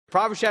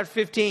Proverbs chapter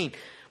 15,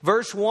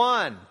 verse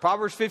 1.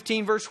 Proverbs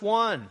 15, verse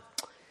 1.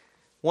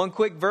 One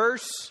quick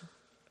verse.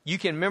 You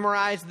can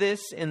memorize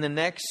this in the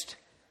next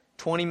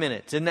 20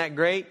 minutes. Isn't that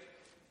great?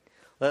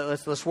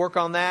 Let's work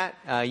on that.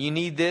 You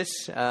need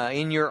this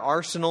in your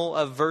arsenal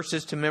of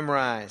verses to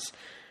memorize.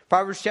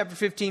 Proverbs chapter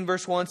 15,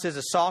 verse 1 says,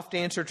 a soft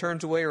answer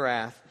turns away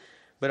wrath,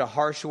 but a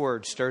harsh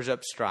word stirs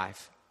up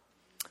strife.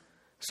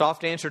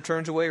 Soft answer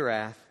turns away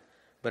wrath,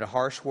 but a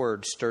harsh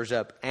word stirs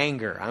up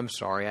anger. I'm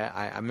sorry,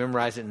 I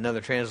memorized it in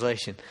another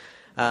translation.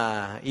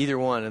 Either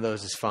one of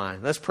those is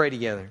fine. Let's pray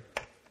together.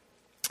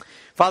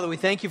 Father, we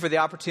thank you for the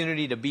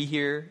opportunity to be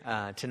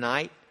here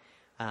tonight,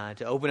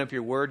 to open up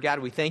your word. God,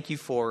 we thank you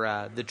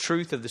for the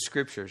truth of the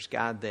Scriptures,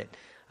 God,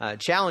 that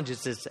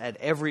challenges us at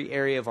every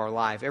area of our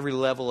life, every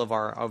level of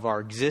our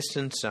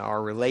existence, our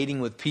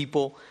relating with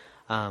people.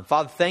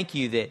 Father, thank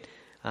you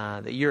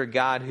that you're a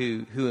God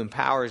who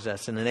empowers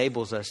us and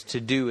enables us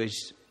to do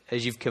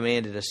as you've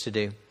commanded us to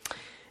do.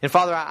 And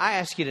Father, I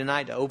ask you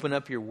tonight to open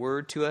up your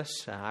word to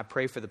us. I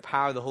pray for the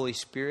power of the Holy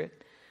Spirit.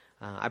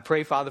 I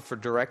pray, Father, for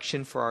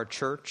direction for our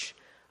church.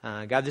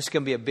 God, this is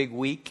going to be a big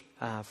week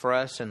for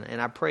us,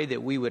 and I pray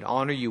that we would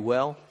honor you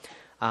well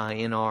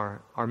in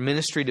our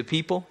ministry to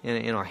people,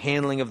 in our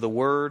handling of the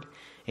word,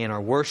 in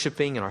our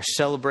worshiping and our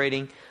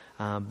celebrating,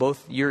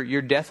 both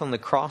your death on the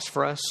cross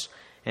for us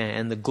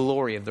and the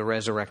glory of the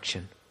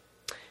resurrection.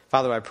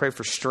 Father, I pray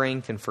for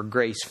strength and for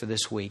grace for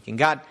this week. And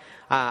God,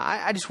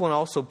 I just want to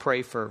also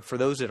pray for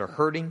those that are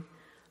hurting.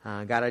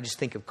 God, I just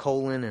think of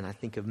Colin, and I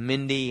think of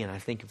Mindy, and I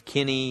think of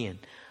Kenny,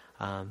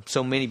 and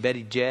so many,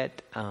 Betty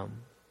Jett,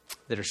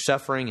 that are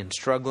suffering and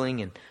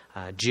struggling,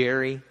 and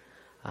Jerry.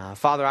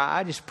 Father,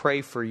 I just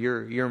pray for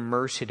your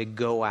mercy to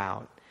go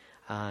out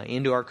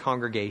into our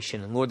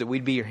congregation. And Lord, that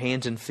we'd be your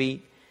hands and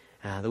feet,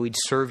 that we'd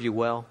serve you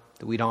well,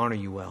 that we'd honor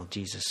you well,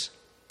 Jesus.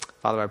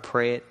 Father, I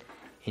pray it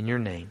in your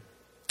name.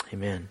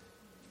 Amen.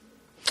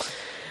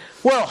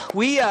 Well,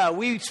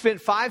 we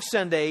spent 5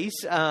 Sundays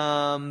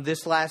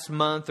this last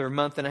month or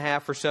month and a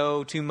half or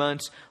so, 2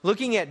 months,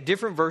 looking at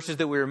different verses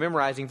that we were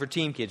memorizing for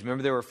Team Kids.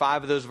 Remember, there were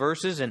 5 of those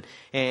verses,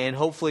 and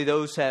hopefully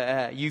those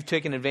you've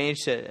taken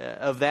advantage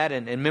of that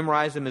and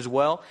memorized them as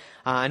well.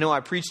 I know I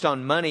preached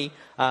on money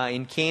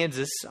in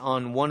Kansas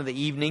on one of the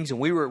evenings, and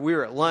we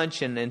were at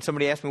lunch, and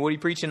somebody asked me, what are you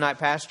preaching tonight,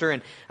 Pastor?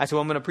 And I said,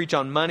 well, I'm going to preach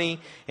on money.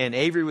 And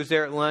Avery was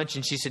there at lunch,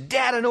 and she said,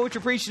 Dad, I know what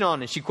you're preaching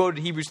on. And she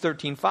quoted Hebrews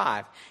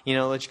 13:5.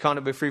 Let your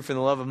conduct be free from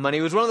the love of money.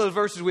 It was one of those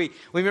verses we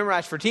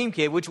memorized for Team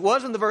Kid, which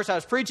wasn't the verse I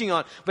was preaching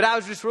on, but I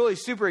was just really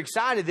super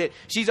excited that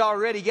she's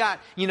already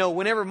got,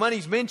 whenever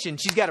money's mentioned,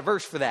 she's got a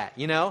verse for that,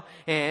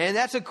 and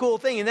that's a cool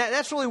thing. And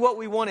that's really what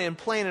we want to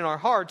implant in our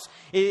hearts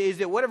is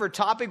that whatever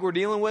topic we're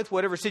dealing with,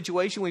 whatever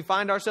situation we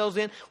find ourselves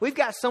in, we've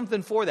got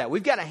something for that.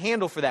 We've got a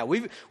handle for that.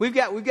 We've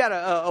got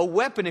a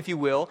weapon, if you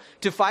will,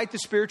 to fight the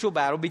spiritual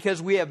battle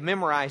because we have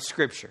memorized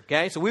Scripture.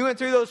 Okay, so we went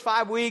through those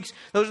 5 weeks.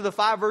 Those are the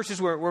 5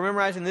 verses we're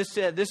memorizing this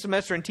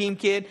semester in Team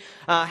Kid.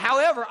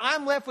 However,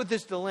 I'm left with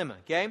this dilemma.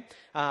 Okay,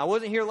 I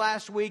wasn't here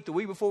last week. The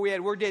week before we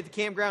had Word Day at the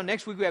campground.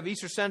 Next week we have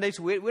Easter Sunday,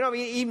 so we don't have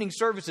any evening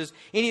services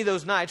any of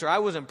those nights, or I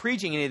wasn't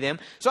preaching any of them.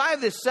 So I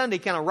have this Sunday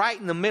kind of right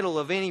in the middle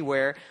of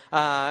anywhere.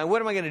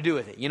 What am I going to do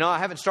with it? I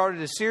haven't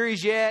started a series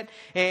yet,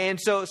 and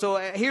so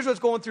here's what's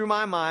going through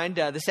my mind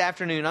this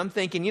afternoon. I'm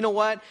thinking, you know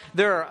what?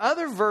 There are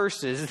other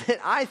verses that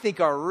I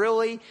think are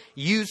really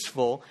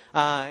useful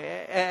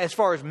as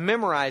far as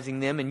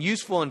memorizing them, and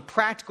useful and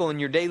practical in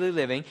your daily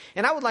living.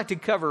 And I would like to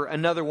cover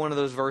another one of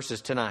those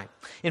verses tonight.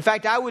 In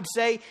fact, I would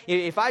say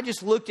if I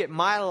just looked at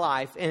my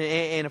life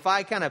and if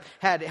I kind of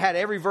had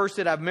every verse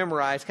that I've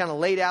memorized kind of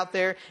laid out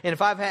there, and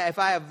if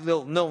I have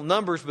little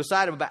numbers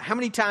beside them about how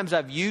many times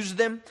I've used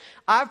them,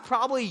 I've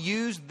probably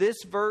used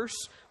this verse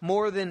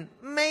more than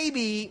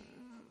maybe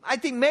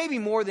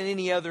more than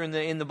any other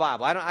in the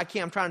Bible.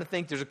 I'm trying to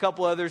think. There's a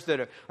couple others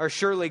that are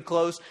surely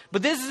close,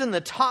 but this is in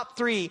the top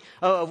 3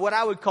 of what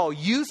I would call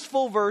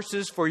useful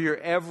verses for your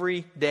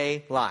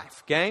everyday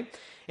life. Okay.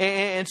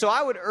 And so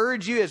I would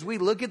urge you as we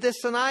look at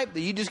this tonight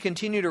that you just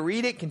continue to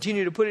read it,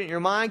 continue to put it in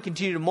your mind,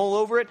 continue to mull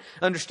over it,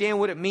 understand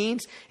what it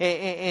means,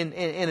 and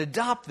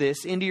adopt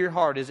this into your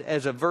heart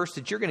as a verse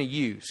that you're going to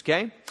use,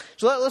 okay?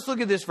 So let's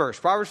look at this verse.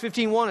 Proverbs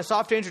 15:1, a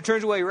soft answer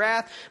turns away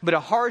wrath, but a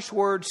harsh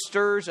word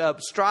stirs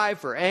up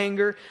strife or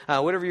anger,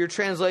 whatever your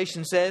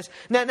translation says.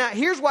 Now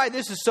here's why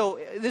this is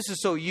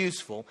so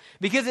useful,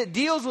 because it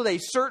deals with a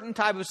certain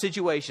type of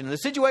situation. And the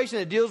situation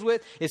it deals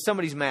with is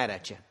somebody's mad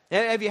at you.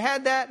 Have you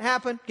had that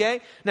happen?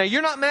 Okay. Now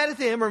you're not mad at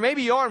them, or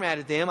maybe you are mad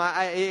at them.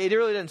 It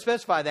really doesn't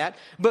specify that.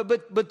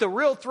 But the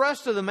real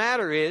thrust of the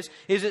matter is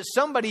that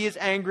somebody is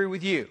angry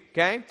with you.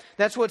 Okay.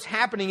 That's what's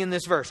happening in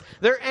this verse.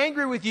 They're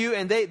angry with you,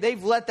 and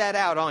they've let that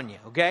out on you.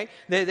 Okay.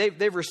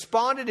 They've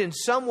responded in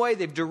some way.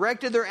 They've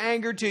directed their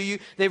anger to you.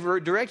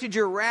 They've directed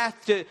your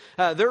wrath to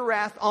their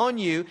wrath on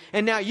you.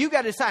 And now you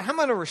got to decide how I'm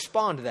going to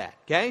respond to that.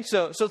 Okay.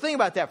 So think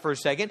about that for a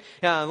second.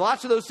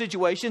 Lots of those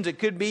situations. It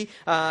could be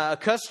a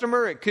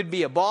customer. It could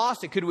be a boss.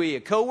 boss. It could be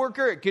a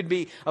coworker. It could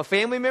be a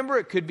family member.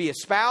 It could be a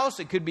spouse.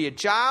 It could be a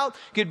child.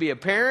 It could be a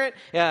parent.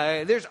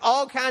 There's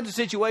all kinds of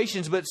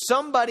situations, but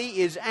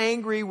somebody is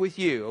angry with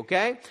you,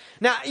 okay?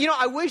 Now,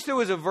 I wish there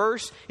was a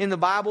verse in the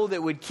Bible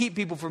that would keep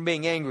people from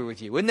being angry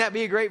with you. Wouldn't that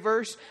be a great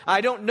verse?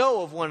 I don't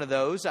know of one of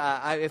those.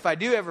 If I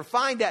do ever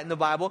find that in the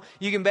Bible,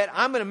 you can bet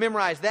I'm going to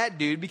memorize that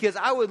dude, because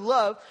I would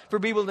love for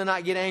people to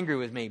not get angry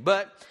with me.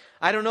 But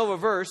I don't know of a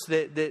verse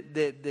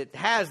that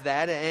has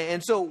that.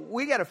 And so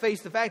we got to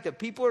face the fact that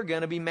people are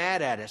going to be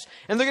mad at us.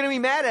 And they're going to be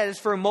mad at us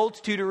for a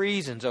multitude of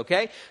reasons,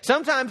 okay?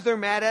 Sometimes they're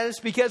mad at us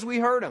because we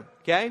hurt them,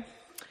 okay?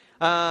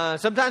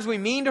 Sometimes we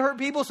mean to hurt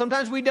people.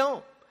 Sometimes we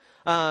don't.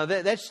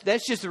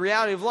 That's just the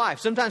reality of life.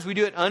 Sometimes we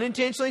do it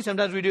unintentionally.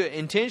 Sometimes we do it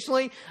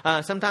intentionally.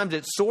 Sometimes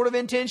it's sort of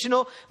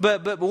intentional.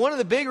 But one of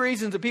the big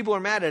reasons that people are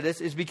mad at us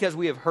is because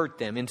we have hurt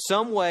them. In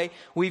some way,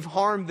 we've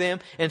harmed them.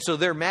 And so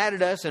they're mad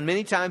at us. And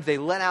many times they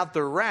let out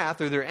their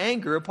wrath or their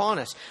anger upon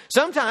us.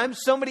 Sometimes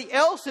somebody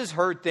else has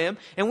hurt them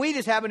and we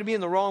just happen to be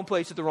in the wrong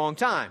place at the wrong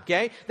time.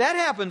 Okay? That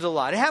happens a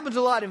lot. It happens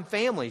a lot in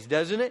families,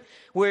 doesn't it?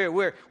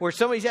 Where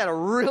somebody's had a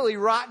really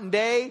rotten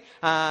day,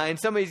 and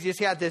somebody's just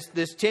got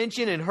this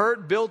tension and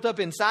hurt built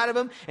up inside of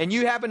them, and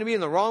you happen to be in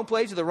the wrong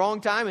place at the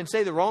wrong time and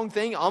say the wrong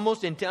thing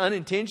almost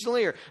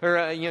unintentionally,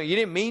 or you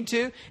didn't mean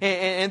to,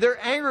 and they're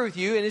angry with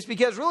you, and it's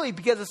because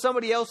of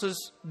somebody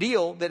else's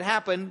deal that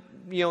happened.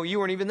 You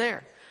weren't even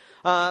there.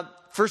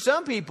 For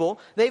some people,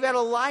 they've had a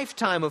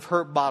lifetime of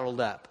hurt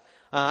bottled up.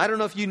 I don't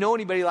know if you know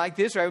anybody like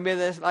this or anybody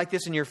that's like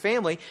this in your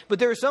family, but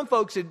there are some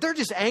folks that they're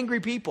just angry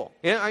people.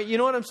 You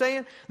know what I'm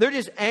saying? They're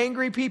just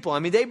angry people. I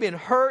mean, they've been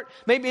hurt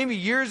maybe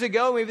years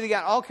ago. Maybe they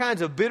got all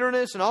kinds of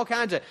bitterness and all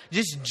kinds of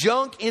just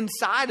junk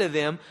inside of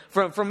them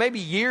from maybe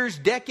years,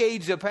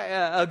 decades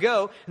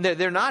ago. And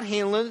they're not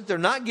handling it. They're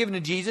not giving to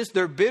Jesus.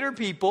 They're bitter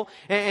people.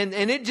 And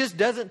it just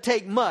doesn't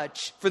take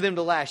much for them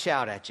to lash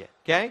out at you.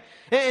 Okay?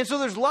 And so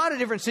there's a lot of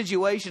different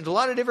situations, a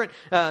lot of different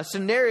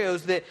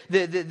scenarios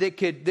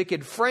that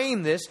could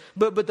frame this.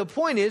 But the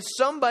point is,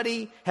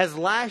 somebody has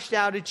lashed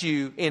out at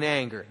you in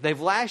anger. They've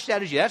lashed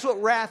out at you. That's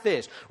what wrath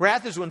is.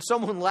 Wrath is when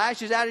someone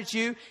lashes out at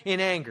you in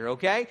anger.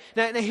 Okay?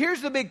 Now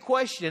here's the big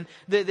question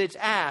that's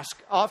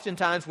asked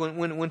oftentimes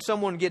when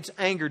someone gets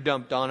anger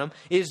dumped on them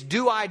is,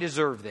 do I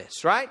deserve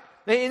this? Right?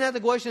 Isn't that the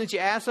question that you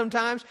ask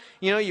sometimes?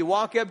 You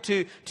walk up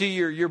to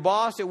your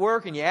boss at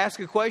work and you ask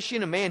a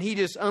question, and man, he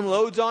just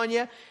unloads on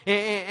you.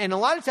 And a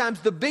lot of times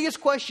the biggest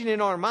question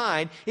in our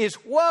mind is,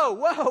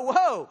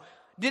 whoa,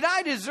 did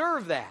I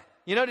deserve that?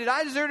 Did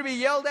I deserve to be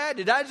yelled at?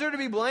 Did I deserve to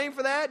be blamed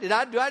for that?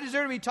 Do I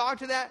deserve to be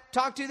talked to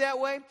that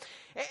way?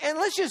 And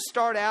let's just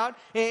start out,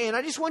 and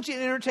I just want you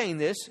to entertain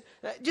this.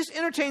 Just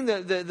entertain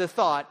the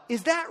thought,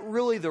 is that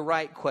really the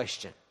right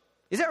question?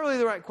 Is that really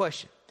the right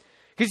question?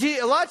 Because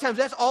a lot of times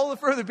that's all the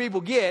further people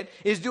get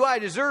is, do I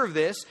deserve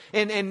this?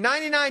 And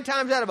 99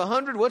 times out of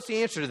 100, what's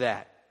the answer to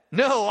that?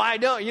 No, I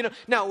don't.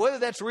 Now whether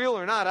that's real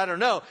or not, I don't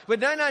know. But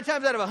 99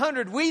 times out of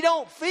 100, we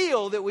don't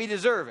feel that we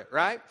deserve it,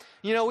 right?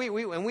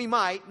 We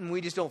might, and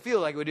we just don't feel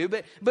like we do.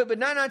 But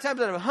 99 times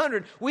out of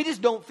 100, we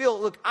just don't feel,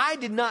 look, I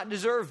did not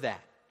deserve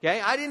that.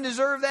 Okay? I didn't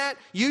deserve that.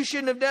 You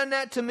shouldn't have done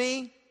that to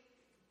me.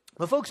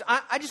 But folks,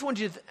 I just want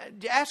you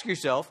to ask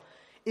yourself,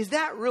 is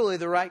that really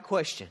the right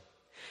question?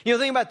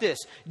 Think about this.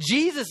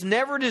 Jesus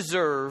never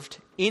deserved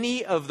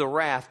any of the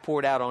wrath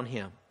poured out on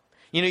him.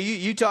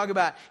 You talk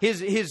about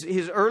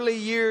his early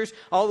years,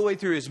 all the way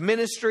through his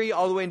ministry,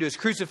 all the way into his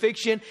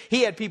crucifixion.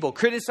 He had people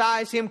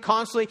criticize him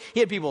constantly. He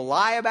had people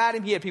lie about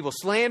him. He had people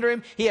slander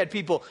him. He had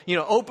people,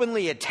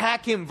 openly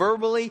attack him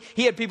verbally.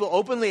 He had people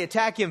openly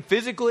attack him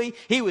physically.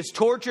 He was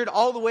tortured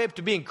all the way up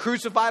to being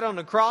crucified on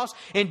the cross.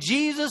 And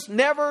Jesus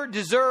never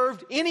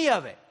deserved any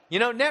of it.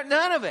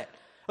 None of it.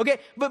 Okay,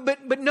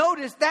 but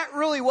notice that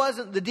really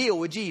wasn't the deal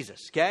with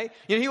Jesus, okay?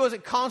 He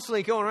wasn't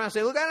constantly going around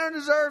saying, look, I don't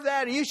deserve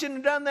that, and you shouldn't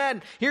have done that,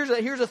 and here's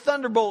a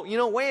thunderbolt,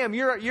 wham,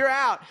 you're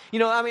out.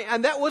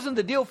 And that wasn't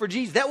the deal for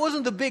Jesus. That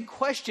wasn't the big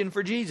question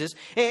for Jesus.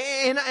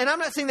 And I'm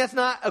not saying that's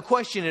not a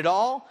question at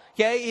all,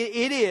 okay?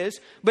 It is,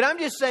 but I'm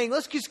just saying,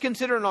 let's just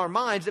consider in our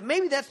minds that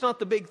maybe that's not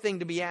the big thing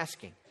to be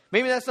asking.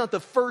 Maybe that's not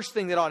the first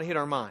thing that ought to hit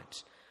our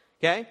minds,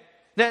 okay?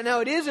 Now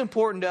it is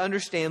important to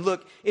understand,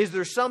 look, is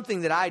there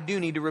something that I do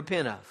need to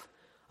repent of?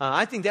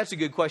 I think that's a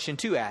good question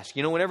to ask.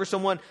 Whenever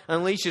someone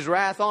unleashes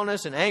wrath on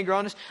us and anger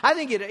on us, I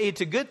think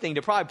it's a good thing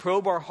to probably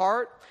probe our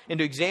heart and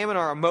to examine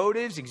our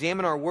motives,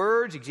 examine our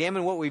words,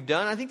 examine what we've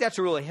done. I think that's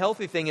a really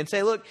healthy thing, and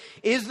say, look,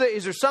 is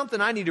there something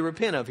I need to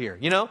repent of here?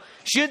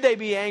 Should they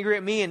be angry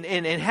at me,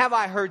 and have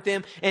I hurt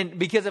them? And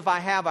because if I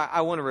have,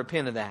 I want to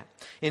repent of that.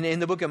 In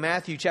the book of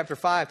Matthew chapter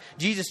 5,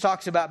 Jesus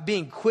talks about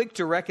being quick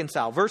to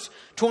reconcile. Verse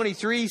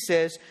 23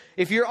 says,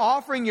 if you're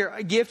offering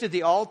your gift at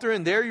the altar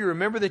and there you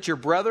remember that your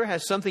brother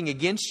has something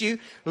against you,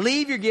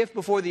 leave your gift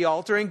before the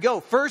altar and go.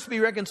 First be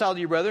reconciled to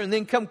your brother and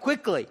then come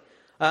quickly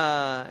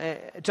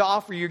to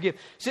offer your gift.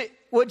 See,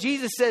 what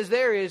Jesus says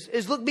there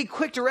is look, be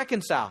quick to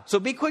reconcile. So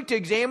be quick to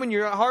examine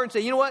your heart and say,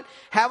 you know what?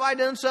 Have I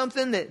done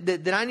something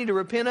that I need to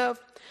repent of?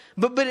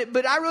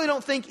 But I really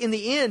don't think in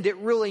the end it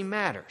really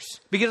matters.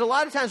 Because a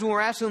lot of times when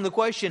we're asking the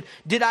question,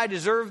 did I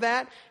deserve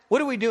that?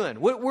 what are we doing?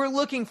 We're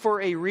looking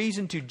for a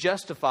reason to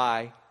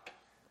justify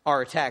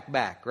our attack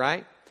back,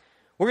 right?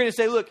 We're going to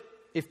say, look,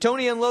 if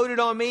Tony unloaded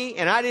on me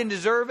and I didn't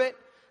deserve it,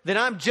 then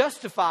I'm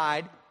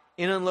justified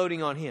in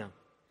unloading on him.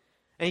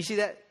 And you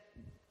see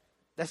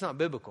that's not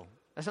biblical.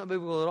 That's not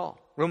biblical at all.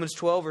 Romans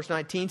 12 verse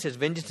 19 says,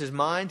 vengeance is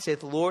mine,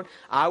 saith the Lord,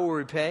 I will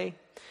repay.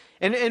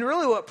 And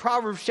really what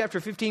Proverbs chapter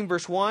 15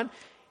 verse 1,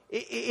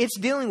 it's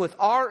dealing with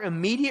our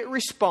immediate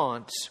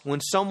response when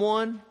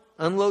someone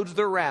unloads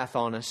their wrath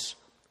on us,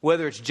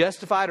 whether it's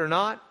justified or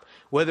not,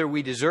 whether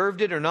we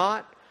deserved it or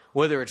not,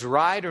 whether it's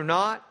right or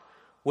not,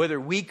 whether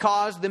we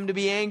caused them to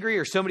be angry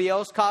or somebody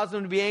else caused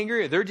them to be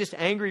angry or they're just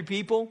angry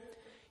people.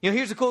 You know,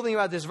 here's the cool thing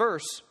about this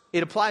verse.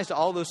 It applies to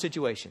all those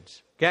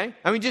situations. Okay?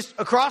 I mean, just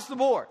across the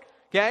board.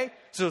 Okay?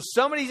 So if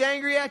somebody's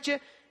angry at you,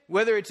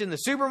 whether it's in the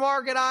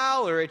supermarket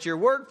aisle or at your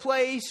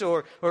workplace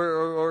or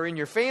in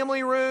your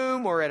family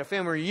room or at a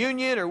family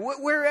reunion or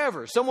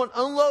wherever, someone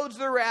unloads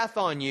their wrath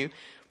on you,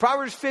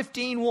 Proverbs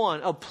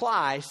 15:1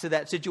 applies to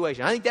that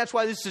situation. I think that's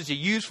why this is a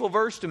useful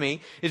verse to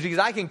me, is because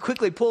I can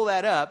quickly pull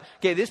that up.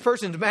 Okay, this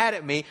person's mad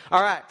at me. All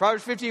right,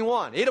 Proverbs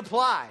 15:1, it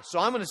applies. So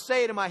I'm going to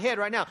say it in my head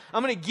right now.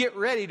 I'm going to get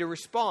ready to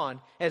respond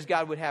as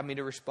God would have me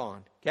to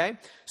respond. Okay,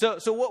 so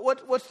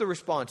what's the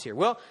response here?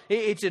 Well,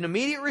 it's an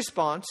immediate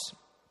response,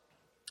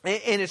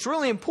 and it's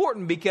really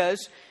important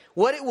because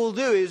what it will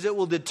do is it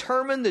will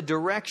determine the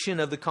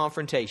direction of the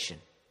confrontation.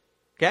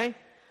 Okay,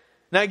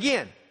 now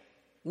again,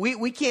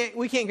 we can't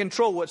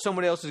control what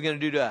somebody else is going to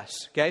do to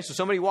us. Okay, so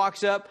somebody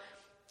walks up,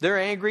 they're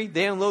angry,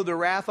 they unload their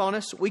wrath on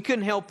us. We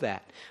couldn't help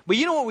that. But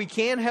you know what we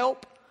can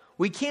help?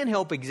 We can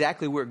help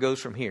exactly where it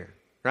goes from here,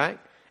 right?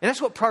 And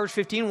that's what Proverbs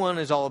 15:1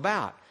 is all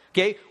about.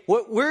 Okay,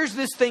 where's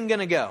this thing going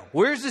to go?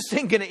 Where's this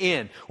thing going to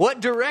end? What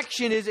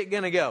direction is it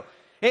going to go?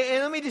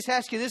 And let me just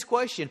ask you this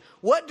question.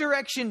 What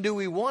direction do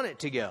we want it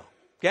to go?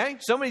 Okay,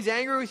 somebody's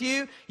angry with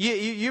you.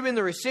 You've been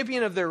the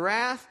recipient of their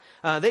wrath.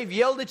 They've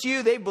yelled at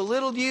you. They've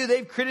belittled you.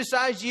 They've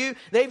criticized you.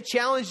 They've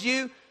challenged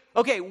you.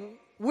 Okay,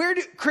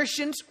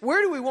 Christians,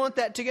 where do we want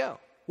that to go?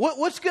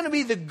 What's going to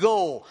be the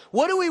goal?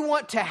 What do we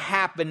want to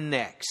happen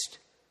next?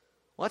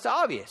 Well, it's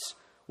obvious.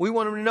 We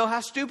want them to know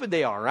how stupid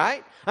they are,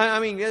 right? I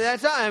mean,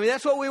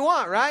 that's what we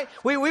want, right?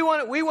 We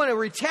want to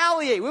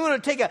retaliate. We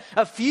want to take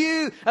a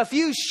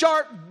few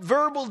sharp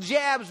verbal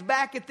jabs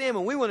back at them,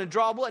 and we want to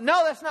draw blood.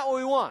 No, that's not what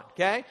we want.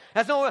 Okay,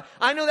 that's not.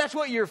 I know that's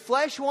what your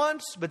flesh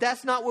wants, but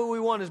that's not what we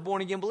want as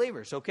born again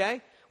believers.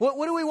 Okay.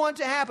 What do we want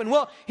to happen?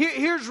 Well,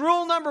 here's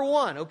rule number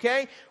 1.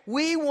 Okay,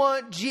 we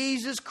want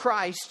Jesus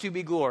Christ to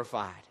be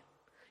glorified.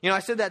 You know, I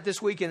said that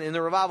this week in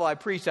the revival I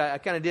preached. I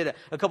kind of did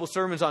a couple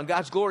sermons on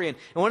God's glory. And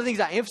one of the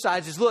things I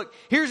emphasize is, look,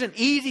 here's an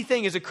easy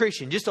thing as a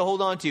Christian just to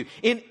hold on to.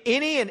 In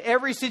any and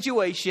every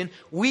situation,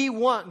 we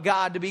want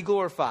God to be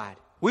glorified.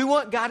 We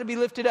want God to be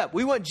lifted up.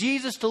 We want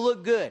Jesus to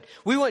look good.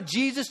 We want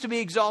Jesus to be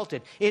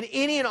exalted. In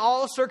any and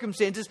all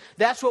circumstances,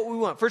 that's what we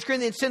want. 1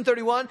 Corinthians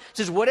 10:31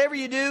 says, whatever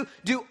you do,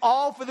 do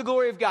all for the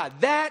glory of God.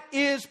 That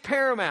is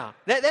paramount.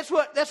 That's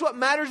what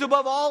matters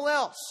above all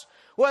else.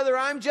 Whether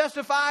I'm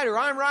justified or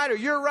I'm right or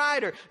you're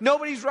right or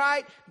nobody's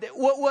right,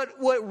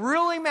 what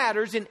really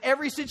matters in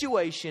every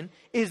situation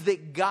is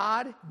that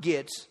God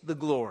gets the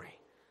glory.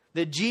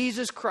 That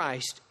Jesus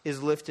Christ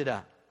is lifted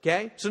up.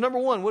 Okay? So number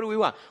 1, what do we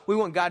want? We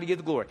want God to get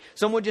the glory.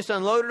 Someone just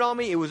unloaded on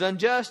me. It was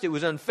unjust. It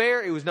was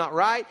unfair. It was not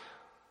right.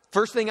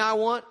 First thing I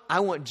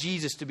want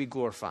Jesus to be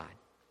glorified.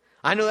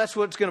 I know that's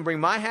what's going to bring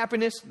my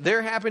happiness,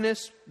 their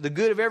happiness, the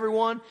good of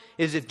everyone,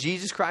 is if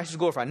Jesus Christ is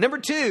glorified. Number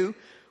 2,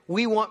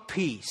 we want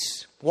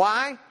peace.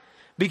 Why?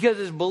 Because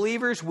as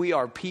believers, we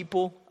are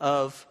people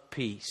of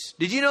peace.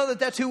 Did you know that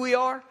that's who we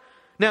are?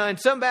 Now, in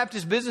some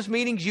Baptist business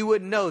meetings, you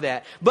wouldn't know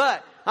that.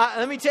 But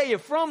let me tell you,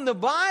 from the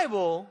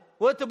Bible,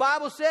 what the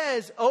Bible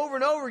says over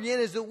and over again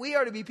is that we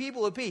are to be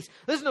people of peace.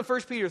 Listen to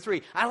 1 Peter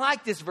 3. I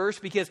like this verse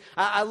because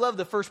I love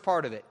the first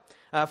part of it.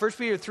 1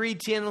 Peter 3,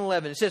 10 and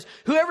 11. It says,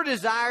 whoever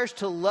desires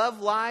to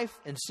love life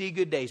and see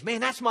good days. Man,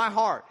 that's my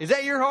heart. Is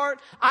that your heart?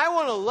 I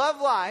want to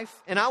love life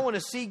and I want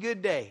to see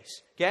good days.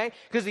 Okay?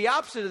 Because the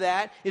opposite of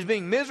that is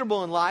being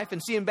miserable in life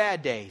and seeing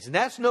bad days. And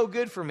that's no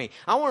good for me.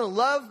 I want to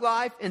love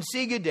life and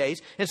see good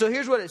days. And so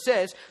here's what it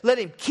says. Let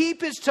him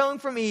keep his tongue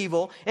from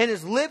evil and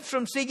his lips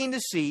from seeking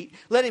deceit.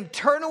 Let him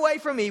turn away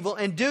from evil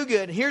and do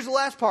good. Here's the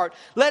last part.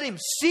 Let him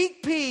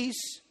seek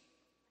peace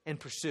and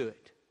pursue it.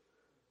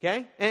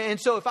 Okay? And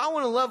so if I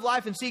want to love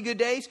life and see good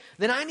days,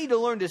 then I need to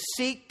learn to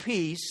seek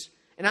peace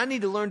and I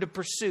need to learn to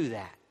pursue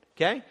that.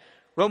 Okay?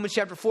 Romans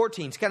chapter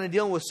 14 is kind of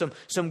dealing with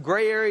some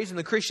gray areas in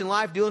the Christian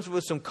life, dealing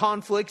with some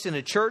conflicts in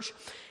the church.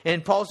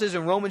 And Paul says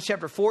in Romans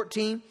chapter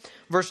 14,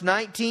 verse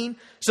 19,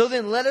 so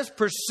then let us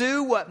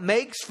pursue what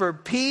makes for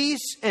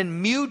peace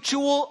and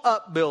mutual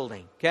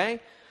upbuilding. Okay?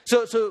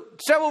 So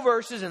several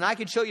verses, and I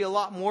could show you a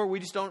lot more. We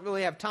just don't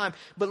really have time.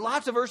 But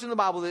lots of verses in the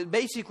Bible that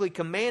basically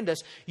command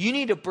us, you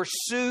need to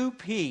pursue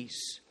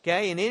peace.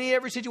 Okay, in any and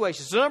every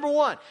situation. So number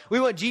 1, we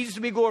want Jesus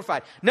to be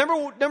glorified.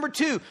 Number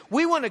 2,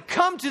 we want to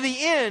come to the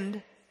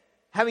end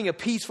having a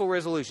peaceful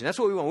resolution. That's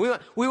what we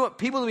want. We want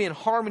people to be in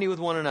harmony with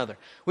one another.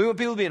 We want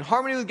people to be in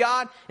harmony with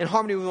God and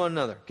harmony with one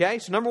another. Okay?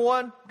 So number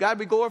 1, God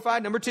be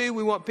glorified. Number 2,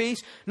 we want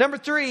peace. Number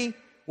 3,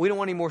 we don't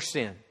want any more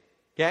sin.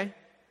 Okay?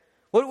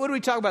 What did we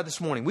talk about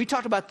this morning? We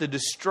talked about the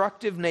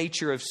destructive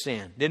nature of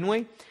sin, didn't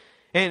we?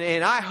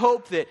 And I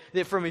hope that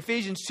from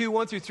Ephesians 2,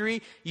 1 through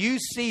 3, you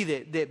see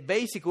that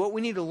basically what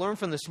we need to learn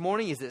from this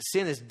morning is that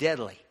sin is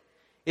deadly.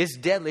 It's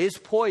deadly. It's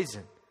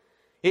poison.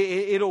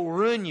 It'll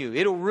ruin you.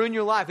 It'll ruin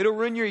your life. It'll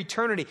ruin your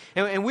eternity.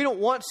 And we don't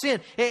want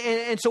sin.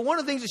 And so one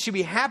of the things that should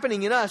be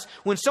happening in us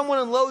when someone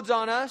unloads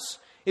on us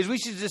is we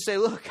should just say,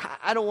 look,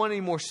 I don't want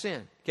any more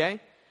sin. Okay?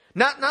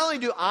 Not only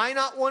do I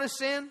not want to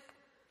sin,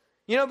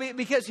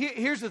 because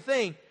here's the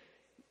thing.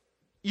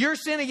 Your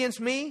sin against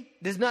me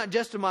does not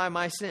justify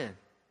my sin.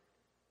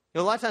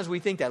 A lot of times we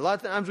think that. A lot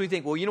of times we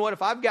think, well, you know what?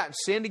 If I've gotten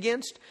sinned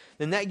against,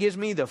 then that gives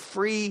me the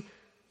free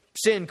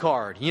sin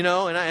card, and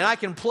I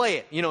can play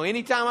it,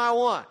 anytime I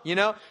want,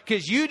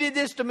 because you did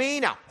this to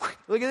me. Now,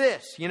 look at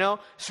this,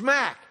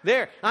 smack,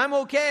 there, I'm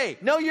okay.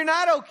 No, you're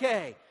not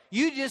okay.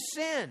 You just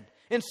sinned.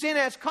 And sin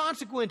has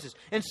consequences.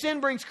 And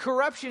sin brings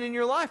corruption in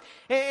your life.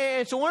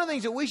 And so one of the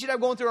things that we should have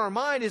going through our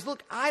mind is,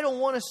 look, I don't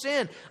want to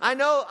sin. I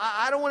know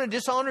I don't want to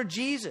dishonor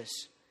Jesus.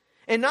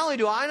 And not only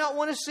do I not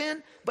want to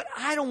sin, but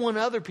I don't want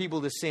other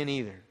people to sin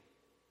either.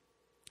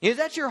 Is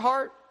that your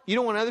heart? You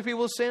don't want other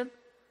people to sin?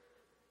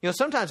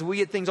 Sometimes when we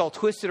get things all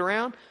twisted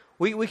around,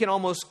 we can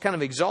almost kind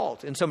of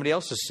exalt in somebody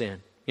else's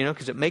sin,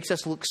 because it makes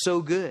us look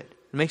so good.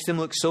 It makes them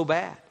look so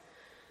bad.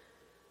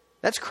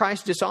 That's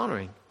Christ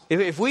dishonoring.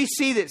 If we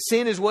see that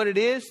sin is what it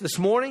is this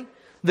morning,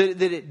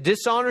 that it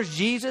dishonors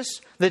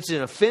Jesus, that's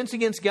an offense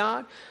against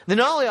God, then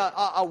not only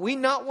are we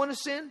not want to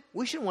sin,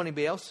 we shouldn't want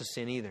anybody else to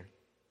sin either.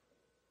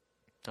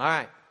 All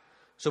right.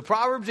 So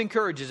Proverbs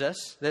encourages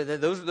us.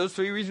 Those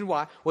 3 reasons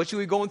why. What should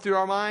be going through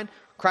our mind?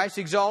 Christ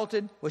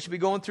exalted. What should be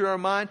going through our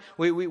mind?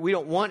 We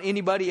don't want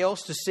anybody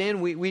else to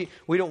sin. We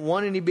don't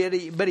want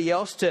anybody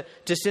else to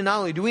sin. Not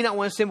only do we not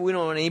want to sin, but we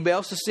don't want anybody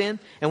else to sin.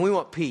 And we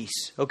want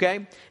peace.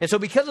 Okay? And so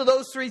because of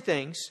those 3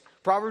 things,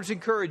 Proverbs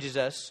encourages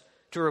us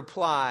to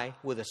reply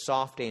with a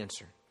soft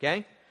answer.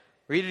 Okay?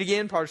 Read it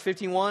again, Proverbs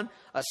 15:1.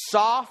 A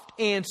soft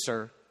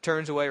answer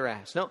turns away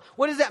wrath. Now,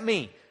 what does that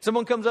mean?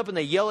 Someone comes up and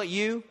they yell at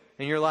you,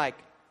 and you're like,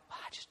 I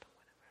just don't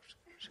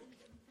want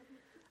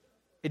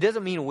to. It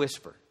doesn't mean a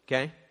whisper.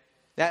 Okay?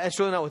 That's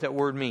really not what that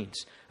word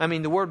means. I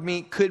mean, the word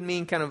could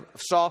mean kind of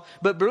soft,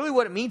 but really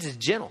what it means is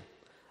gentle.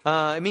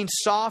 It means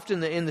soft in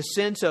the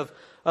sense of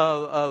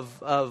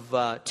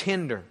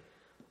tender.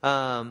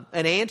 An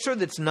answer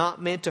that's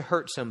not meant to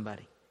hurt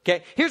somebody.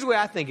 Okay, here's the way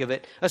I think of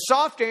it. A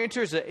soft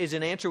answer is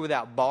an answer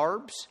without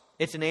barbs.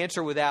 It's an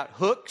answer without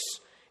hooks.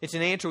 It's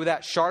an answer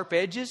without sharp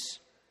edges.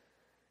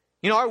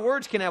 Our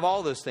words can have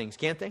all those things,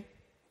 can't they?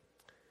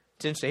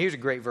 It's interesting. Here's a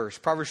great verse.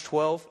 Proverbs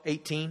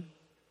 12:18.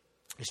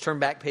 Just turn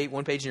back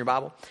one page in your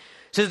Bible.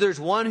 It says, there's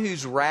one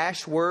whose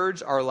rash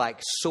words are like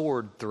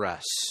sword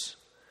thrusts,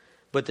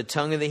 but the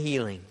tongue of the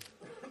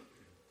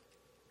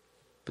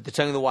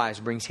wise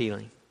brings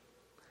healing.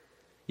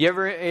 You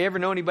ever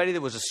know anybody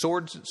that was a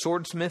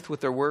swordsmith with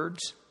their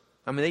words?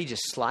 I mean, they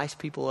just slice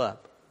people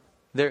up.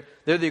 They're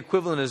the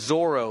equivalent of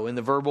Zorro in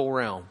the verbal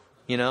realm,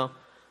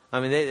 I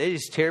mean, they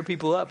just tear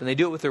people up, and they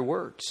do it with their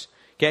words.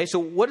 Okay, so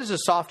what is a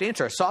soft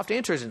answer? A soft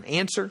answer is an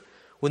answer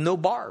with no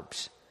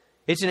barbs.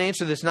 It's an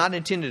answer that's not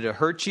intended to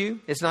hurt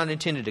you. It's not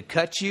intended to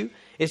cut you.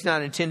 It's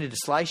not intended to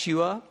slice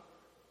you up.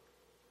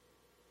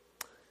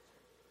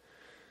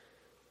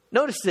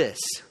 Notice this.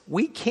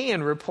 We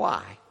can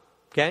reply.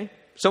 Okay?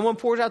 Someone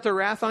pours out their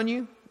wrath on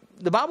you.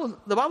 The Bible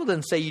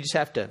doesn't say you just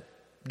have to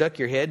duck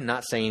your head and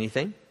not say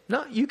anything.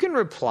 No, you can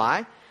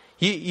reply.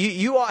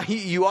 You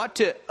ought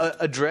to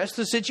address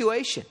the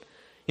situation.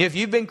 If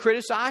you've been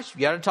criticized,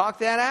 you got to talk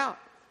that out.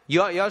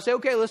 You ought to say,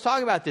 okay, let's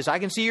talk about this. I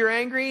can see you're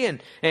angry,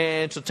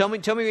 and so tell me.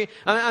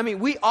 I mean,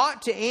 we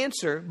ought to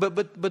answer,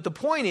 but the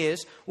point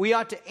is, we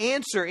ought to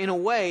answer in a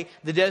way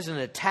that doesn't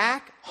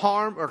attack,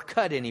 harm, or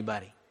cut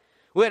anybody.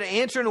 We ought to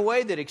answer in a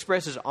way that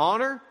expresses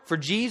honor for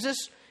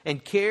Jesus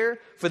and care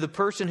for the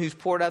person who's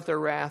poured out their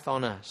wrath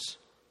on us.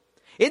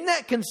 Isn't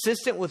that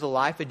consistent with the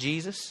life of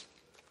Jesus?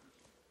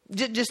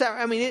 Just that,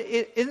 I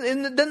mean,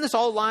 doesn't this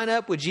all line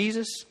up with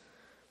Jesus?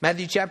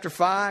 Matthew chapter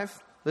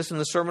 5, listen to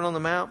the Sermon on the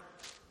Mount.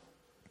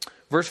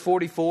 Verse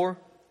 44,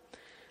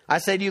 I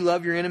say to you,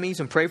 love your enemies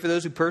and pray for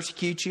those who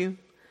persecute you.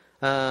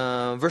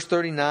 Verse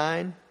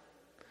 39,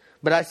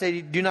 but I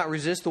say, do not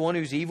resist the one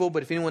who's evil,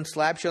 but if anyone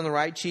slaps you on the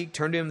right cheek,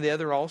 turn to him the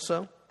other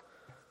also.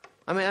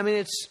 I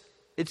mean,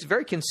 it's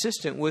very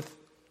consistent with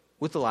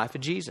the life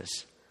of Jesus.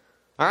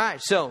 All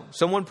right, so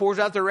someone pours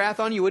out their wrath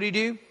on you. What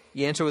do?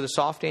 You answer with a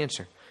soft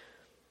answer.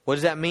 What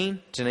does that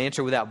mean? It's an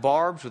answer without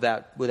barbs,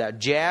 without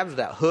jabs,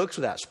 without hooks,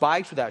 without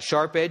spikes, without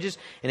sharp edges.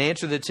 An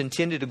answer that's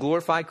intended to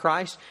glorify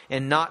Christ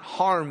and not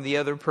harm the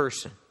other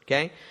person.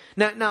 Okay?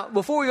 Now,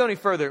 before we go any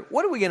further,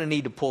 what are we going to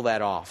need to pull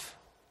that off?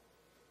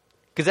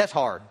 Because that's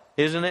hard,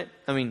 isn't it?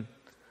 I mean,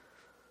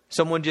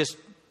 someone just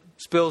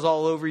spills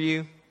all over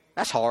you.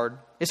 That's hard.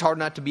 It's hard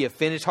not to be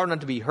offended. It's hard not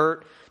to be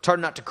hurt. It's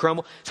hard not to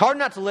crumble. It's hard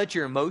not to let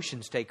your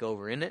emotions take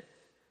over, isn't it?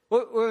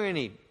 What we're going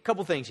to need a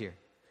couple things here.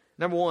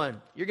 Number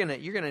one, you're going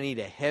to need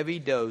a heavy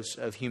dose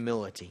of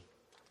humility.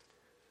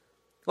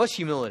 What's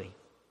humility?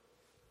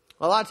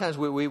 Well, a lot of times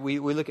we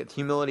look at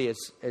humility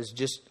as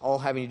just all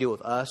having to do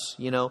with us.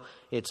 You know,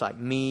 it's like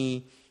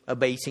me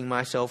abasing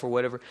myself or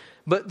whatever.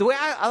 But the way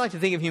I like to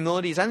think of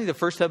humility is I think the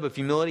first step of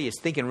humility is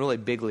thinking really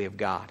bigly of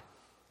God.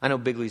 I know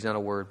bigly's not a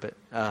word,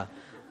 but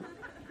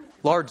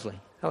largely.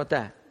 How about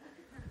that?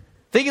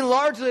 Thinking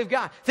largely of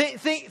God.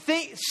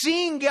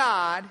 Seeing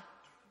God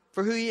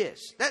for who He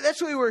is.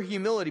 That's really where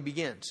humility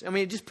begins. I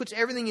mean, it just puts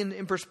everything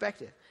in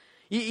perspective.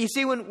 You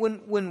see,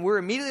 when we're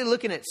immediately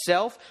looking at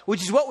self,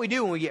 which is what we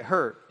do when we get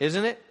hurt,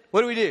 isn't it?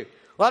 What do?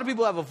 A lot of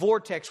people have a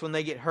vortex when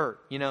they get hurt.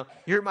 You know,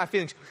 you hurt my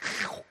feelings.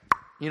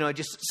 You know, it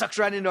just sucks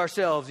right into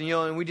ourselves. You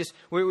know, and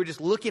we're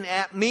just looking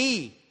at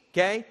me.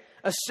 Okay,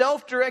 a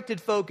self-directed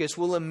focus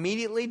will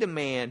immediately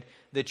demand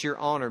that your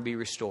honor be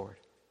restored.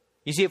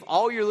 You see, if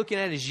all you're looking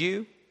at is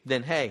you,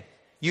 then hey,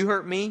 you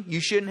hurt me,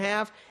 you shouldn't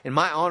have, and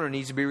my honor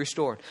needs to be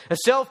restored.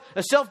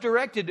 A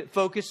self-directed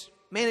focus,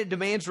 man, it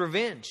demands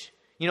revenge.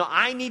 You know,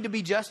 I need to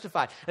be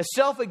justified. A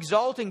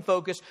self-exalting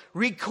focus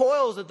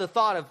recoils at the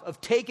thought of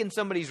taking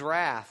somebody's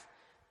wrath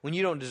when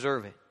you don't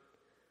deserve it.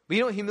 But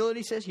you know what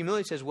humility says?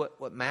 Humility says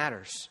what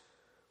matters.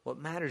 What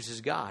matters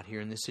is God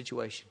here in this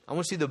situation. I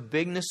want to see the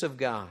bigness of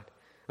God.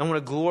 I want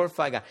to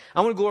glorify God.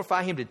 I want to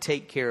glorify Him to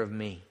take care of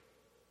me.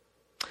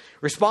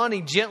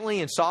 Responding gently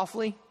and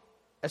softly,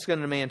 that's going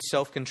to demand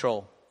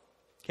self-control.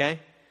 Okay?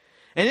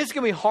 And it's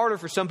going to be harder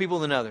for some people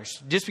than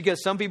others. Just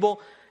because some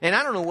people, and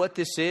I don't know what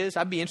this is.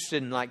 I'd be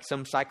interested in like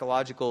some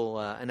psychological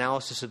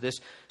analysis of this.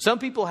 Some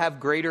people have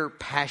greater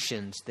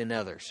passions than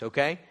others.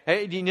 Okay?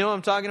 Hey, do you know what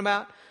I'm talking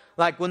about?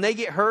 Like when they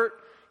get hurt,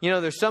 you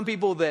know, there's some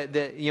people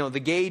that you know, the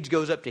gauge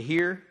goes up to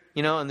here,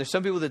 you know, and there's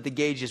some people that the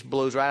gauge just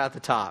blows right out the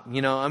top.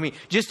 You know, I mean,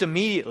 just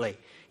immediately.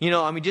 You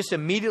know, I mean, just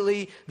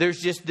immediately there's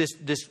just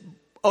this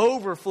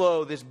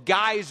overflow, this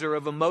geyser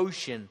of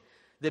emotion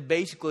that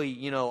basically,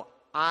 you know,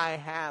 I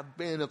have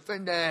been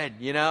offended,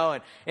 you know,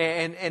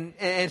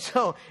 and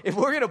so if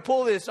we're going to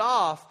pull this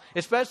off,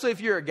 especially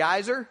if you're a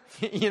geyser,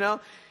 you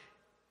know,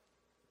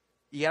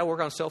 you got to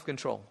work on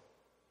self-control.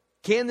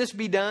 Can this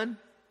be done?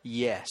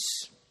 Yes.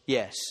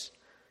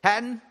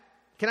 Haddon,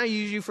 can I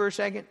use you for a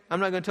second? I'm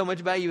not going to tell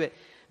much about you, but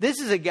this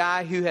is a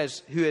guy who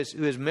has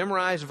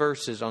memorized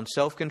verses on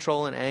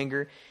self-control and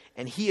anger,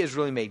 and he has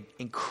really made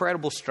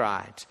incredible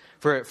strides.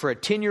 For a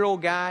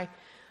 10-year-old guy,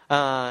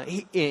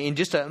 in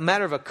just a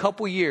matter of a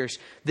couple years,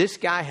 this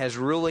guy has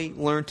really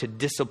learned to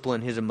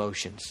discipline his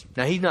emotions.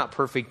 Now, he's not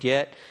perfect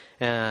yet,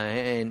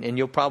 and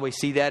you'll probably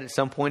see that at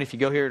some point if you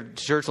go here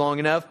to church long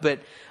enough, but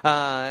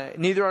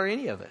neither are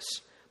any of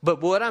us. But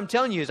what I'm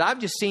telling you is I've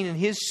just seen in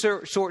his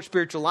short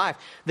spiritual life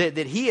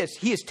that he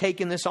has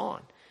taken this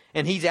on.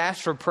 And he's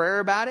asked for prayer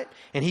about it.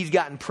 And he's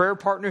gotten prayer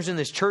partners in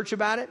this church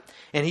about it.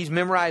 And he's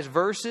memorized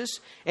verses.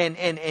 And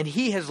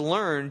he has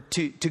learned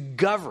to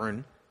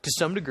govern, to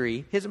some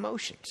degree, his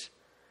emotions.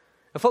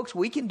 And folks,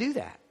 we can do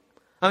that.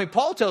 I mean,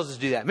 Paul tells us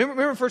to do that.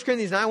 Remember 1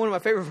 Corinthians 9, one of my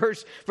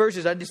favorite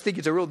verses. I just think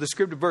it's a real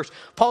descriptive verse.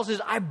 Paul says,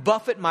 I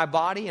buffet my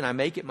body and I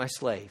make it my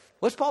slave.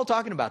 What's Paul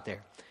talking about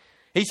there?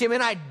 He said,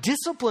 man, I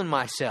discipline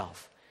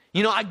myself.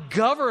 You know, I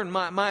govern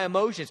my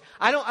emotions.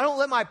 I don't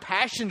let my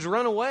passions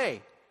run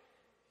away.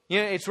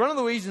 You know, it's one of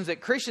the reasons that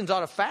Christians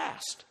ought to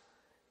fast.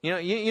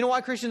 You know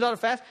why Christians ought to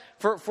fast?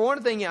 For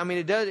one thing, I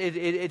mean,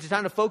 it's a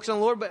time to focus on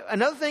the Lord. But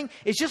another thing,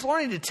 it's just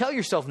learning to tell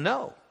yourself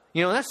no.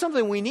 You know, that's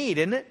something we need,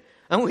 isn't it?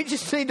 And we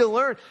just need to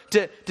learn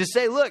to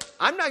say, look,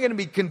 I'm not going to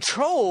be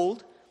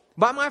controlled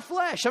by my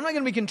flesh. I'm not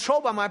going to be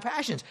controlled by my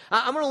passions.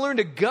 I'm going to learn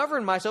to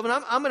govern myself,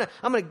 and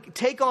I'm going to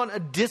take on a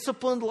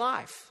disciplined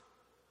life.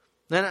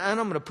 And I'm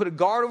going to put a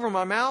guard over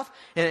my mouth,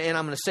 and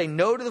I'm going to say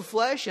no to the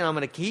flesh, and I'm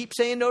going to keep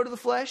saying no to the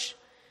flesh.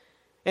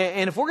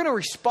 And if we're going to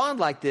respond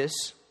like this,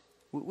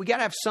 we got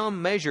to have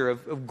some measure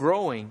of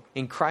growing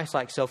in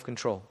Christ-like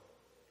self-control.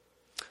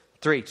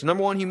 3. So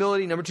number 1,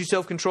 humility. Number 2,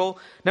 self-control.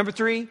 Number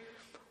 3,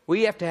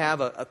 we have to have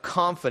a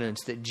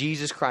confidence that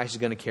Jesus Christ is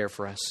going to care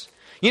for us.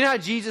 You know how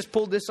Jesus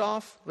pulled this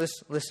off?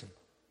 Listen.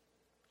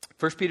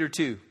 1 Peter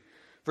 2,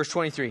 verse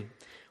 23.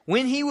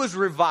 When he was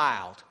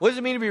reviled. What does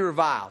it mean to be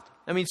reviled?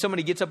 I mean,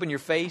 somebody gets up in your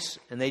face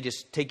and they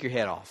just take your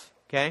head off.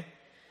 Okay?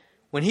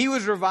 When he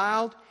was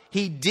reviled,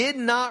 he did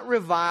not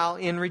revile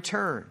in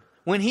return.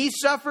 When he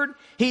suffered,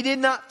 he did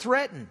not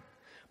threaten,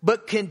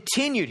 but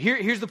continued.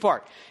 Here's the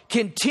part.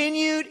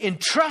 Continued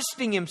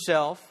entrusting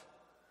himself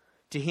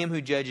to him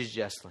who judges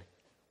justly.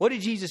 What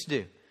did Jesus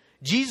do?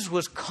 Jesus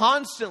was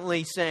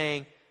constantly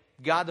saying,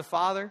 God the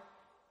Father,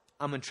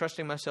 I'm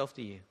entrusting myself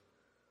to you.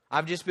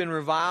 I've just been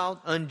reviled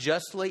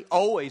unjustly.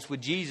 Always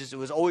with Jesus, it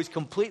was always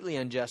completely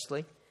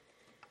unjustly.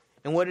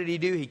 And what did he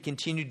do? He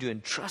continued to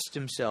entrust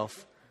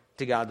himself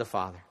to God the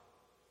Father.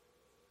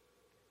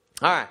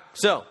 All right,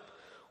 so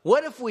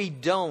what if we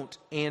don't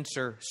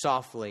answer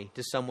softly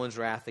to someone's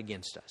wrath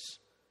against us?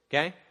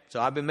 Okay,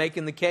 so I've been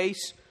making the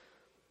case.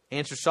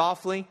 Answer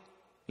softly,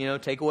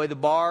 take away the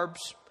barbs.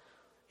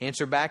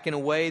 Answer back in a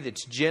way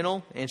that's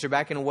gentle. Answer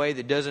back in a way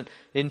that isn't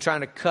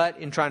trying to cut,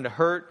 isn't trying to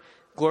hurt.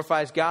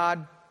 Glorifies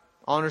God.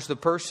 Honors the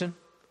person.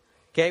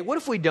 Okay, what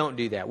if we don't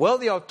do that? Well,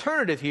 the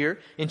alternative here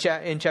in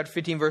chapter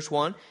 15, verse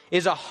 1,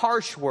 is a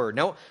harsh word.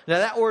 Now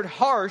that word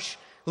harsh,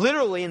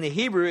 literally in the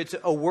Hebrew, it's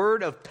a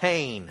word of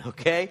pain,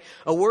 okay?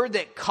 A word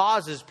that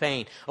causes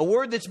pain. A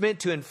word that's meant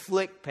to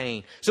inflict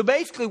pain. So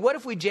basically, what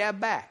if we jab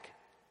back?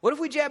 What if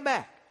we jab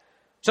back?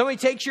 Somebody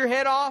takes your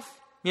head off,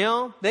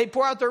 they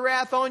pour out their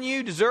wrath on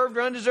you, deserved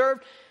or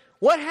undeserved.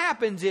 What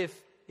happens if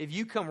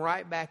you come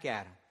right back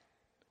at them?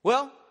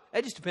 Well,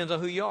 that just depends on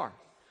who you are.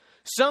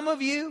 Some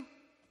of you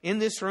in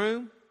this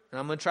room, and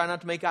I'm going to try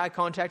not to make eye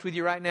contact with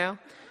you right now,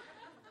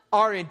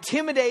 are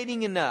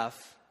intimidating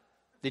enough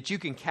that you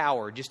can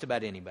cower just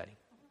about anybody.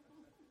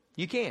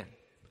 You can.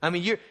 I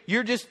mean,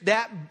 you're just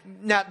that.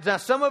 Now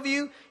some of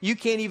you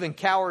can't even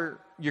cower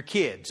your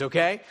kids,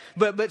 okay?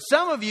 But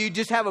some of you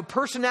just have a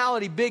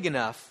personality big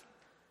enough,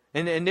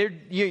 and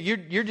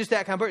you're just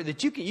that kind of person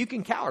that you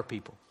can cower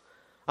people.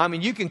 I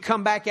mean, you can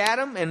come back at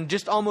them, and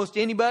just almost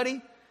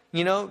anybody,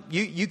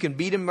 you can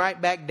beat them right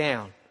back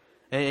down.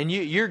 And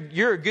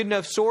you're a good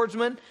enough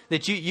swordsman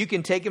that you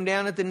can take them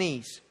down at the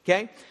knees.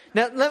 Okay?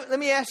 Now, let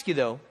me ask you,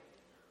 though.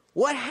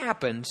 What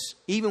happens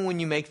even when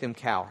you make them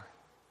cower?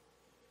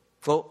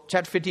 Well,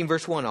 chapter 15,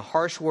 verse 1, a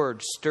harsh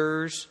word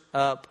stirs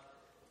up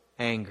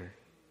anger.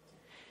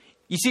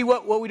 You see,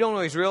 what we don't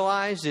always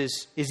realize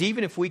is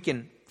even if we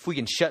can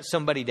shut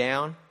somebody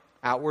down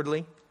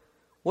outwardly,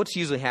 what's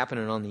usually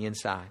happening on the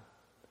inside?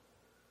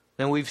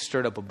 Then we've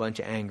stirred up a bunch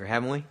of anger,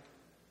 haven't we?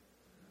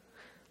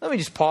 Let me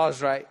just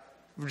pause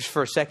just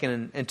for a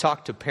second and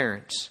talk to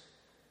parents.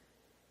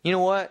 You know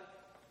what?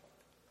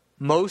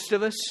 Most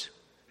of us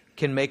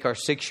can make our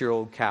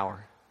 6-year-old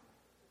cower.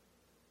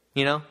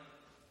 We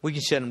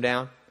can shut them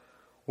down.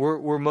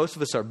 Most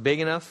of us are big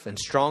enough and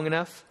strong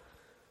enough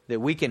that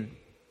we can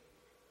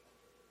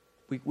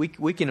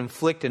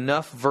inflict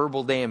enough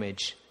verbal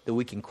damage that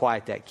we can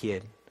quiet that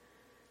kid.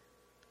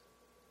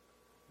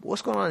 But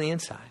what's going on the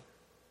inside?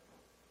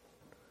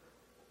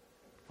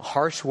 A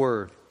harsh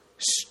word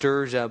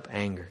stirs up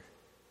anger.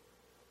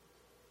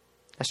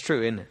 That's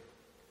true, isn't it?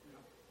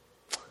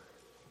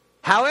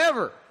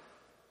 However,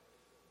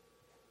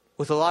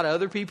 with a lot of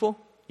other people,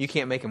 you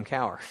can't make them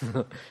cower.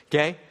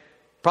 Okay?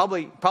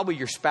 Probably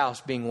your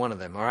spouse being one of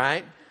them, all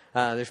right?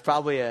 There's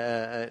probably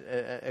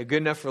a good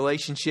enough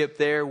relationship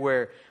there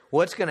where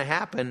what's going to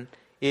happen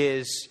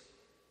is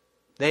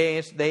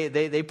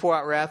they pour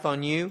out wrath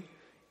on you,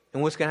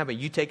 and what's going to happen?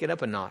 You take it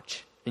up a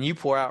notch, and you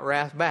pour out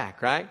wrath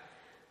back, right?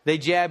 They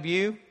jab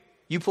you.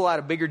 You pull out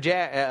a bigger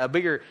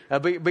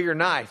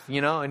knife,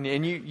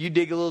 and you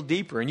dig a little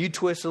deeper and you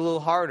twist a little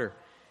harder.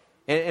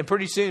 And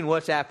pretty soon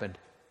what's happened?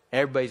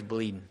 Everybody's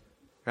bleeding,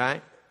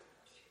 right?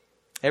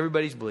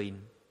 Everybody's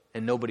bleeding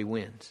and nobody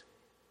wins.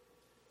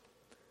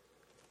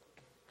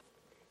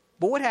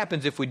 But what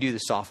happens if we do the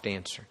soft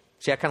answer?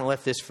 See, I kind of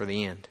left this for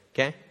the end,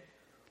 okay?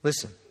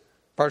 Listen,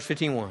 Proverbs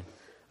 15:1.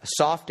 A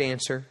soft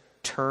answer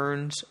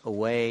turns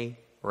away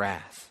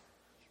wrath.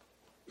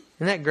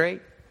 Isn't that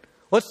great?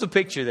 What's the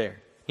picture there?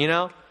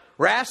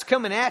 Wrath's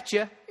coming at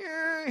you.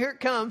 Here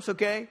it comes,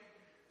 okay?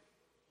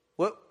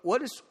 What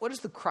does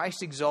the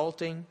Christ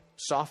exalting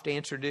soft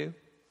answer do?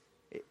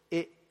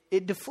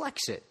 It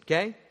deflects it,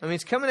 okay? I mean,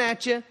 it's coming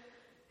at you,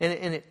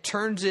 and it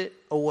turns it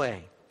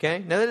away, okay?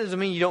 Now that doesn't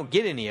mean you don't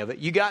get any of it.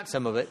 You got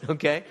some of it,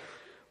 okay?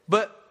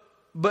 But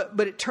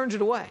it turns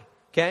it away,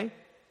 okay?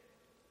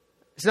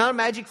 It's not a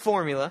magic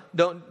formula.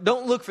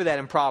 Don't look for that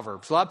in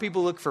Proverbs. A lot of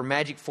people look for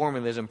magic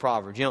formulas in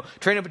Proverbs.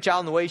 Train up a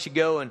child in the way he should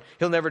go and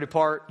he'll never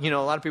depart. A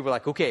lot of people are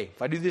like, okay,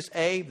 if I do this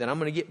A, then I'm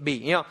going to get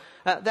B.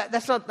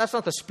 That's not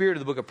the spirit of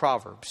the book of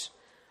Proverbs.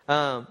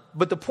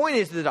 But the point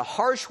is that a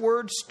harsh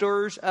word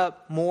stirs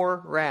up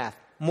more wrath,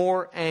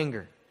 more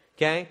anger.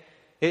 Okay?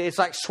 It's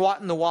like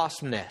swatting the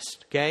wasp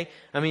nest. Okay?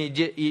 I mean,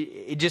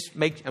 it just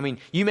makes,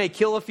 you may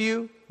kill a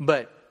few,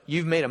 but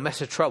you've made a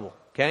mess of trouble.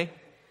 Okay?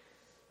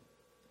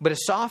 But a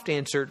soft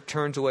answer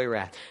turns away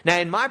wrath. Now,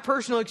 in my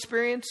personal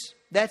experience,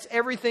 that's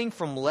everything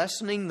from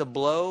lessening the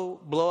blow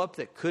up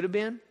that could have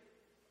been.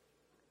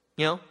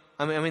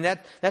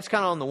 That's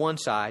kind of on the one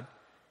side.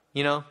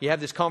 You have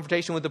this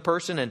confrontation with the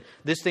person, and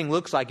this thing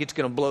looks like it's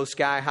going to blow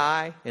sky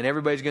high, and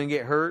everybody's going to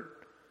get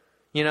hurt.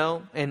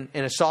 And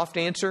a soft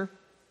answer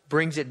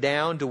brings it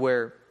down to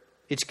where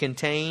it's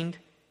contained.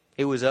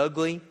 It was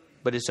ugly,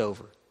 but it's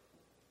over.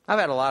 I've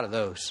had a lot of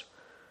those.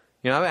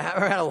 I've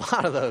had a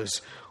lot of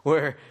those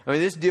where,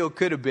 this deal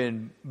could have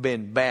been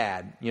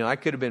bad. I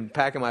could have been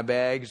packing my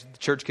bags. The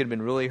church could have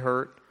been really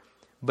hurt.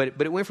 But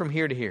it went from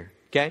here to here.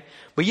 Okay?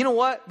 But you know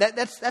what?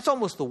 That's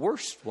almost the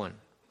worst one.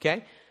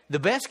 Okay? The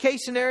best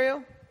case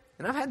scenario,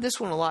 and I've had this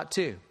one a lot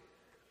too.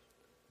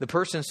 The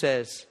person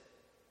says,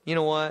 you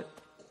know what?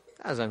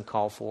 That was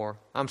uncalled for.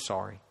 I'm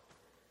sorry.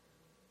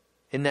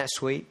 Isn't that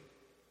sweet?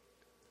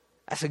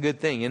 That's a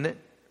good thing, isn't it?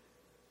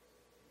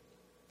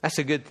 That's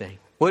a good thing.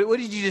 What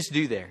did you just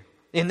do there?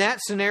 In that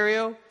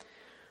scenario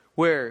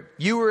where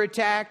you were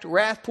attacked,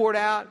 wrath poured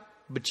out,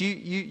 but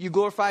you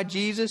glorified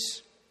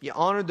Jesus, You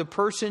honored the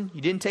person.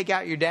 You didn't take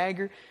out your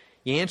dagger.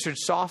 You answered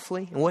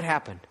softly. And what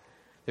happened?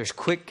 There's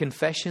quick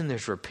confession.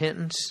 There's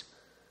repentance.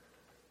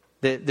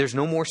 There's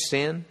no more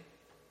sin.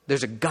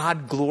 There's a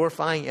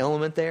God-glorifying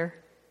element there.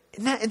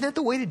 Isn't that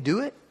the way to do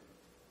it?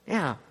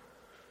 Yeah.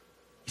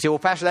 You say, well,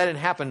 Pastor, that didn't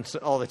happen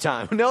all the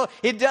time. No,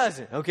 it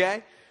doesn't,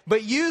 okay?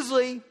 But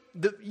usually,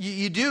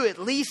 you do at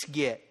least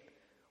get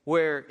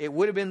where it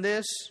would have been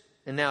this,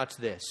 and now it's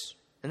this.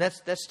 And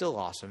that's still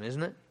awesome,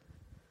 isn't it?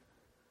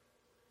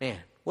 Man,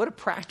 what a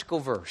practical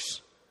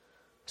verse.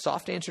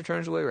 Soft answer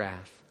turns away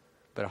wrath,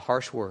 but a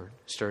harsh word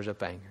stirs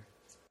up anger.